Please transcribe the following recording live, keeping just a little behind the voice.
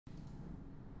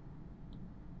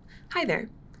Hi there!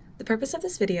 The purpose of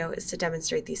this video is to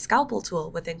demonstrate the Scalpel tool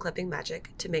within Clipping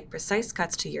Magic to make precise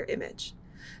cuts to your image.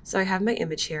 So I have my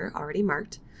image here already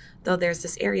marked, though there's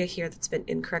this area here that's been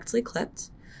incorrectly clipped.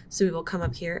 So we will come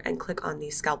up here and click on the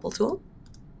Scalpel tool.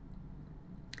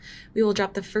 We will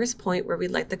drop the first point where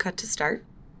we'd like the cut to start.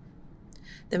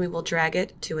 Then we will drag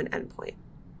it to an endpoint.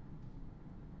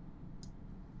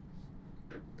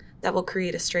 That will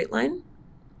create a straight line.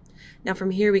 Now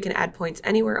from here we can add points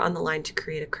anywhere on the line to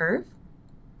create a curve.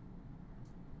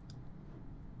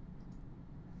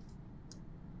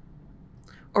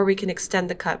 Or we can extend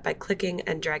the cut by clicking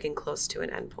and dragging close to an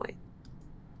endpoint.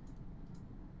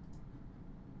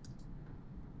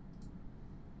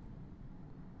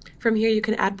 From here you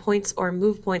can add points or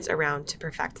move points around to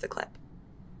perfect the clip.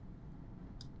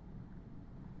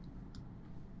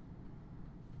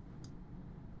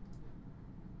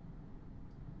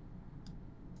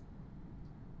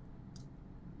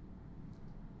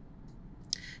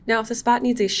 Now, if the spot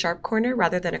needs a sharp corner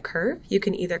rather than a curve, you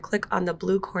can either click on the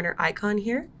blue corner icon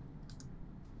here,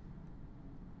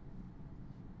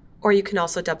 or you can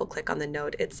also double click on the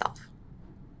node itself.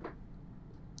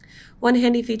 One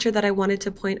handy feature that I wanted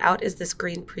to point out is this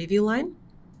green preview line.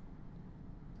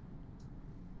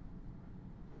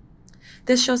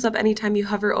 This shows up anytime you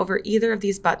hover over either of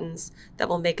these buttons that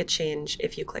will make a change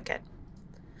if you click it.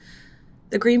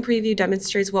 The green preview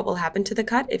demonstrates what will happen to the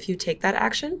cut if you take that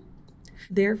action.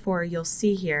 Therefore, you'll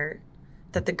see here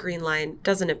that the green line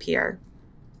doesn't appear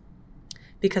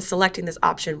because selecting this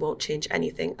option won't change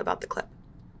anything about the clip.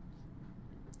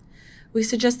 We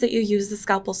suggest that you use the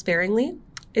scalpel sparingly.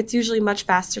 It's usually much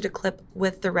faster to clip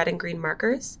with the red and green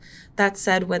markers. That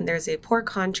said, when there's a poor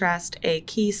contrast, a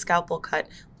key scalpel cut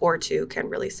or two can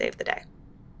really save the day.